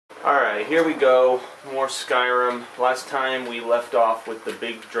Alright, here we go. More Skyrim. Last time we left off with the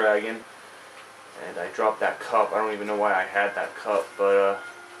big dragon. And I dropped that cup. I don't even know why I had that cup, but,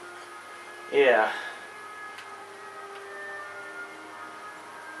 yeah.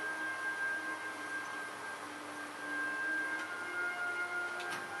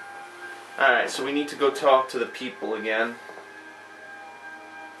 Alright, so we need to go talk to the people again.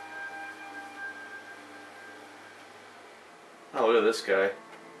 Oh, look at this guy.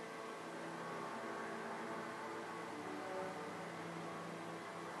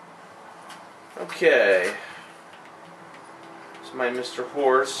 Okay. It's my Mr.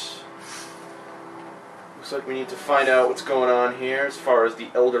 Horse. Looks like we need to find out what's going on here as far as the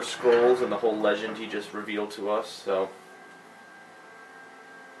Elder Scrolls and the whole legend he just revealed to us, so.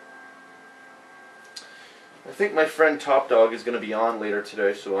 I think my friend Top Dog is going to be on later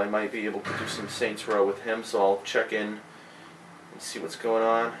today, so I might be able to do some Saints Row with him, so I'll check in and see what's going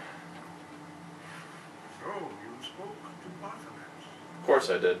on. So, you spoke to Barthelmess. Of course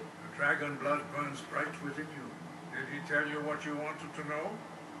I did. The dragon blood burns bright within you. Did he tell you what you wanted to know?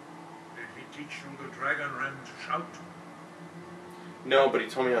 Did he teach you the dragon ren to shout? No, but he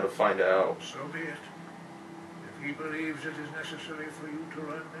told me how to find out. So be it. If he believes it is necessary for you to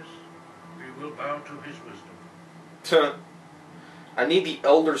learn this, we will bow to his wisdom. I need the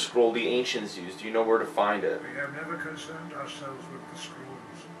Elder Scroll the Ancients used. Do you know where to find it? We have never concerned ourselves with the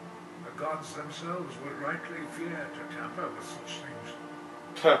scrolls. The gods themselves would rightly fear to tamper with such things.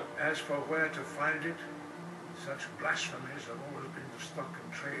 As for where to find it, such blasphemies have always been the stock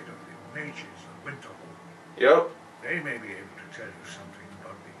and trade of the mages of Winterhold. Yep. They may be able to tell you something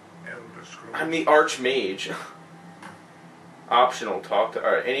about the Elder Scrolls. I'm the Archmage. Optional talk to...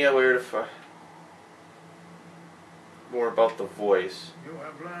 Alright, any other way to find... More about the voice. You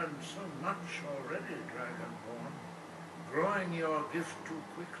have learned so much already, Dragonborn. Growing your gift too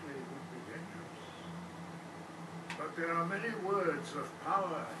quickly would be dangerous. But there are many words of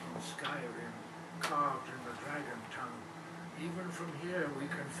power in Skyrim, carved in the dragon tongue. Even from here we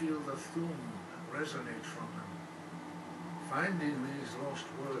can feel the Thum resonate from them. Finding these lost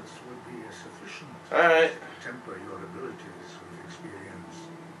words would be sufficient Alright. to temper your abilities with experience.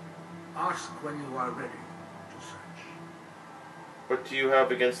 Ask when you are ready to search. What do you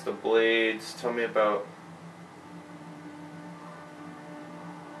have against the blades? Tell me about...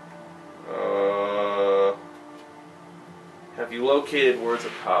 Have you located words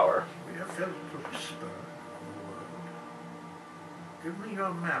of power? We have felt the whisper of the world. Give me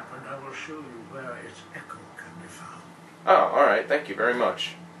your map and I will show you where its echo can be found. Oh, alright. Thank you very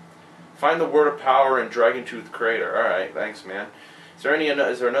much. Find the word of power in Dragontooth Crater. Alright, thanks, man. Is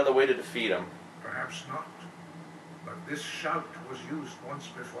there another way to defeat him? Perhaps not. But this shout was used once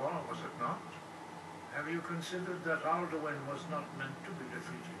before, was it not? Have you considered that Alduin was not meant to be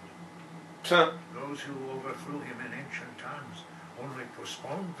defeated? Those who overthrew him in ancient times only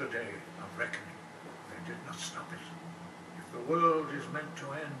postponed the day of reckoning. They did not stop it. If the world is meant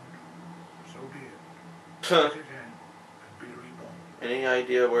to end, so be it. Let it end and be reborn. Any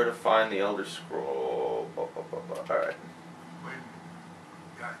idea where to find the Elder Scroll? Alright. When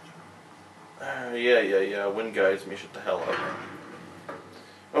got you. Yeah. Wind guides me. Shut the hell up.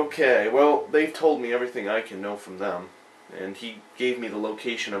 Okay, well, they've told me everything I can know from them. And he gave me the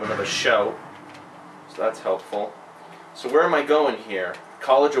location of another shout. So that's helpful. So where am I going here?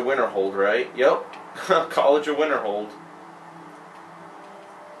 College of Winterhold, right? Yep. College of Winterhold.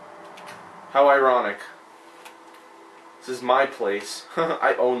 How ironic. This is my place.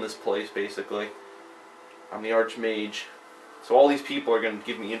 I own this place, basically. I'm the Archmage. So all these people are going to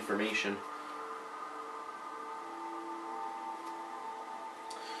give me information.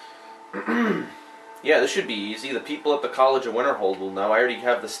 Yeah, this should be easy. The people at the College of Winterhold will know. I already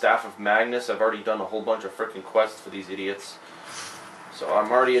have the Staff of Magnus. I've already done a whole bunch of frickin' quests for these idiots. So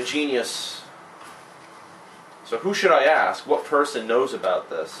I'm already a genius. So who should I ask? What person knows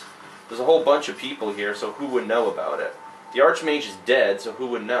about this? There's a whole bunch of people here, so who would know about it? The Archmage is dead, so who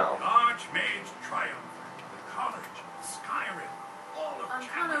would know? The Archmage triumphed. The college, Skyrim, all of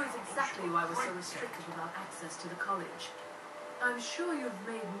Ancano is exactly why we're so restricted without access to the college. I'm sure you've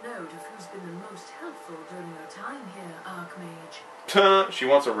made note of who's been the most helpful during your time here, Archmage. She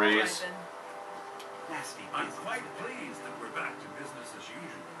wants a raise. Nasty. I'm quite pleased that we're back to business as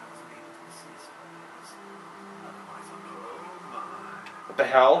usual. Oh my. What the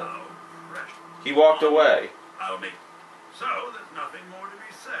hell? Oh, fresh. He walked away. I'll make. So there's nothing more to be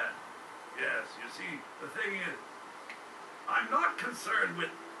said. Yes, you see, the thing is, I'm not concerned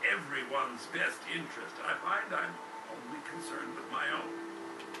with everyone's best interest. I find I'm only concerned with my own.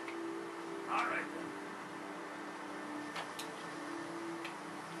 All right, then.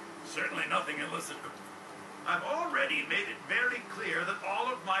 Certainly nothing illicit. I've already made it very clear that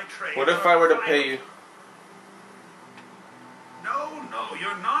all of my trades What if I were to pay you? No,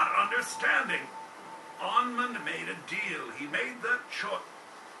 you're not understanding. Onmund made a deal. He made that choice.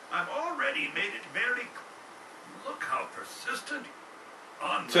 I've already made it very... Look how persistent.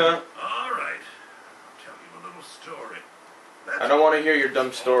 Onmund. All right. I'll tell you a little story. I don't want to hear your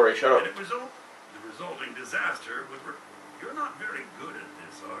dumb story. Shut up. The resulting disaster would... You're not very good at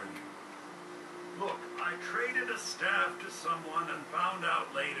this, are you? Look, I traded a staff to someone and found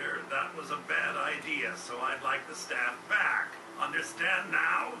out later that was a bad idea, so I'd like the staff back. Understand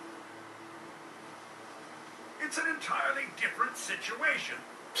now? It's an entirely different situation.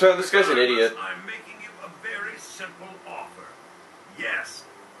 So this guy's an idiot. I'm making you a very simple offer. Yes,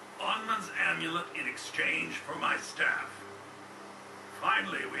 Onmund's amulet in exchange for my staff.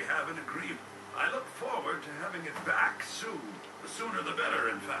 Finally, we have an agreement. I look forward to having it back soon. The sooner the better,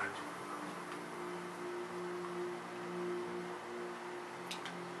 in fact.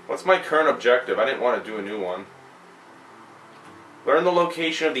 What's my current objective? I didn't want to do a new one. Learn the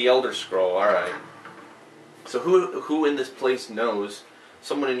location of the Elder Scroll. Alright. So who in this place knows?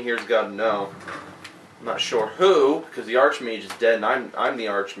 Someone in here's got to know. I'm not sure who, because the Archmage is dead and I'm the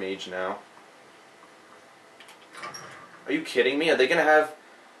Archmage now. Are you kidding me? Are they going to have...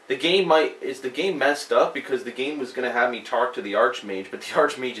 Is the game messed up? Because the game was going to have me talk to the Archmage, but the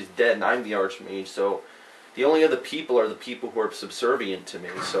Archmage is dead and I'm the Archmage, so... The only other people are the people who are subservient to me,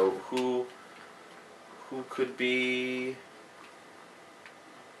 so who could be...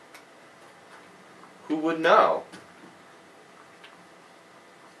 Who would know?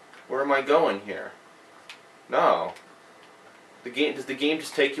 Where am I going here? No. Does the game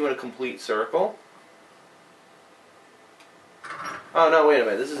just take you in a complete circle? Oh no, wait a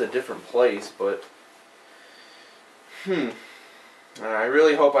minute, this is a different place, but... I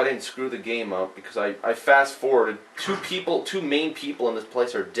really hope I didn't screw the game up, because I fast forwarded. Two main people in this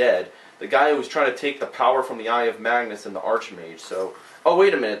place are dead. The guy who was trying to take the power from the Eye of Magnus and the Archmage, so... Oh,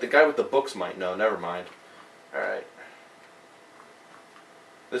 wait a minute, the guy with the books might know, never mind. Alright.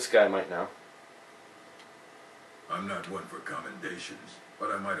 This guy might know. I'm not one for commendations,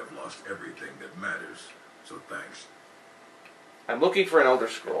 but I might have lost everything that matters, so thanks. I'm looking for an Elder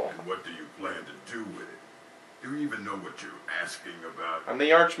Scroll. And what do you plan to do with it? Do you even know what you're asking about? I'm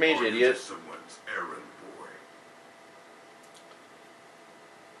the Archmage, or idiot. Just someone's errand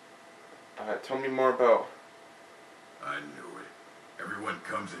boy. Tell me more about... I knew it. Everyone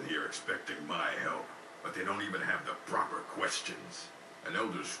comes in here expecting my help, but they don't even have the proper questions. An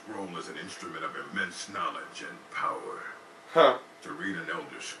Elder Scroll is an instrument of immense knowledge and power. Huh. To read an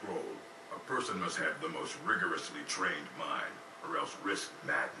Elder Scroll, a person must have the most rigorously trained mind, or else risk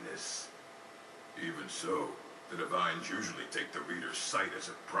madness. Even so, the Divines usually take the reader's sight as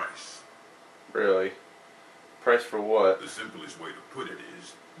a price. Really? Price for what? The simplest way to put it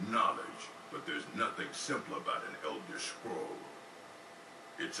is knowledge, but there's nothing simple about an Elder Scroll.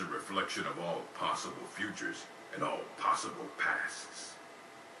 It's a reflection of all possible futures and all possible pasts.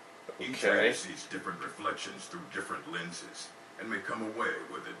 Each reader sees different reflections through different lenses and may come away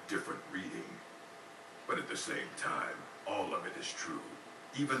with a different reading. But at the same time, all of it is true,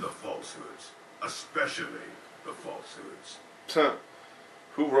 even the falsehoods, especially the falsehoods.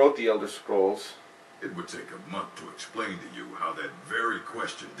 Who wrote the Elder Scrolls? It would take a month to explain to you how that very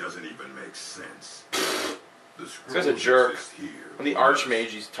question doesn't even make sense. The This guy's a jerk. Here, I'm the Archmage,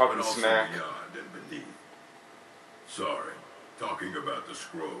 he's talking smack. Beyond and beneath. Sorry, talking about the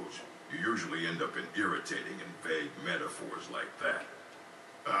scrolls, you usually end up in irritating and vague metaphors like that.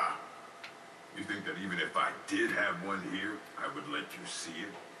 You think that even if I did have one here, I would let you see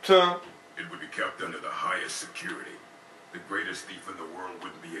it? It would be kept under the highest security. The greatest thief in the world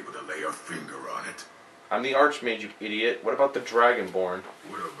wouldn't be able to lay a finger on it. I'm the Archmage, you idiot. What about the Dragonborn?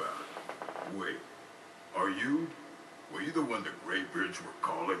 What about? Wait. Were you the one the Greybeards were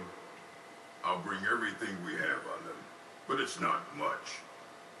calling? I'll bring everything we have on them, but it's not much.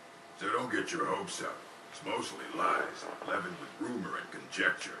 So don't get your hopes up. It's mostly lies, leavened with rumor and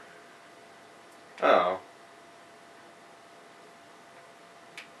conjecture. Oh.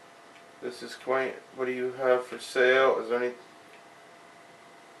 This is quaint. What do you have for sale? Is there any...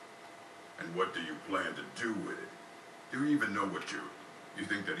 And what do you plan to do with it? Do you even know what you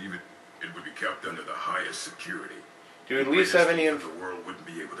think that even it would be kept under the highest security? Do you at least have any of the world wouldn't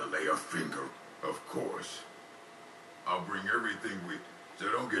be able to lay a finger? Of course. I'll bring everything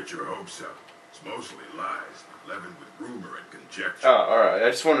so don't get your hopes up. It's mostly lies, leavened with rumor and conjecture. Oh, alright. I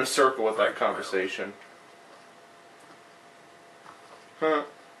just wanted to circle with that conversation. Huh.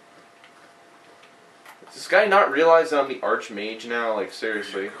 Is this guy not realize I'm the Archmage now? Like,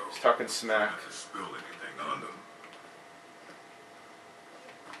 seriously. He's talking smack. Not to spill anything on them.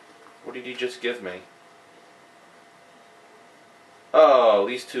 What did he just give me? Oh,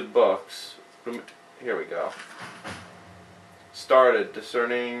 these 2 books. Here we go. Started.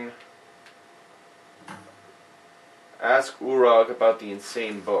 Discerning. Ask Urag about the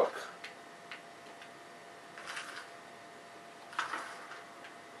insane book.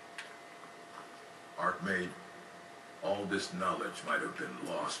 Archmage, all this knowledge might have been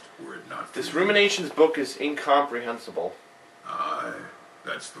lost were it not for This you. Ruminations book is incomprehensible. Aye,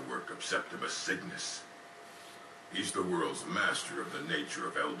 that's the work of Septimus Cygnus. He's the world's master of the nature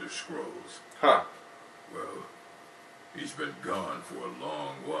of Elder Scrolls. Huh. Well, he's been gone for a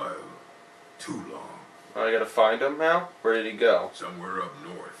long while. Too long. Oh, I gotta find him now? Where did he go? Somewhere up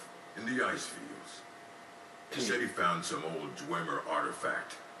north, in the ice fields. He said he found some old Dwemer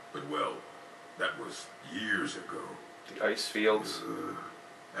artifact, but well, that was years ago. The ice fields.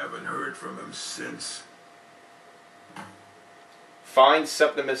 Haven't heard from him since. Find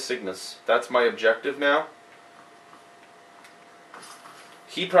Septimus Cygnus. That's my objective now?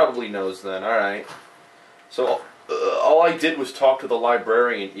 He probably knows then, alright. So, all I did was talk to the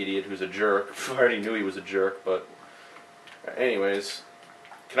librarian idiot who's a jerk. I already knew he was a jerk, but... Anyways.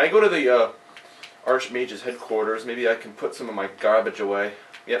 Can I go to the Archmage's headquarters? Maybe I can put some of my garbage away.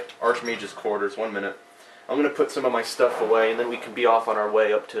 Yep, Archmage's quarters. 1 minute. I'm going to put some of my stuff away, and then we can be off on our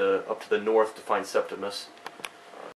way up to the north to find Septimus.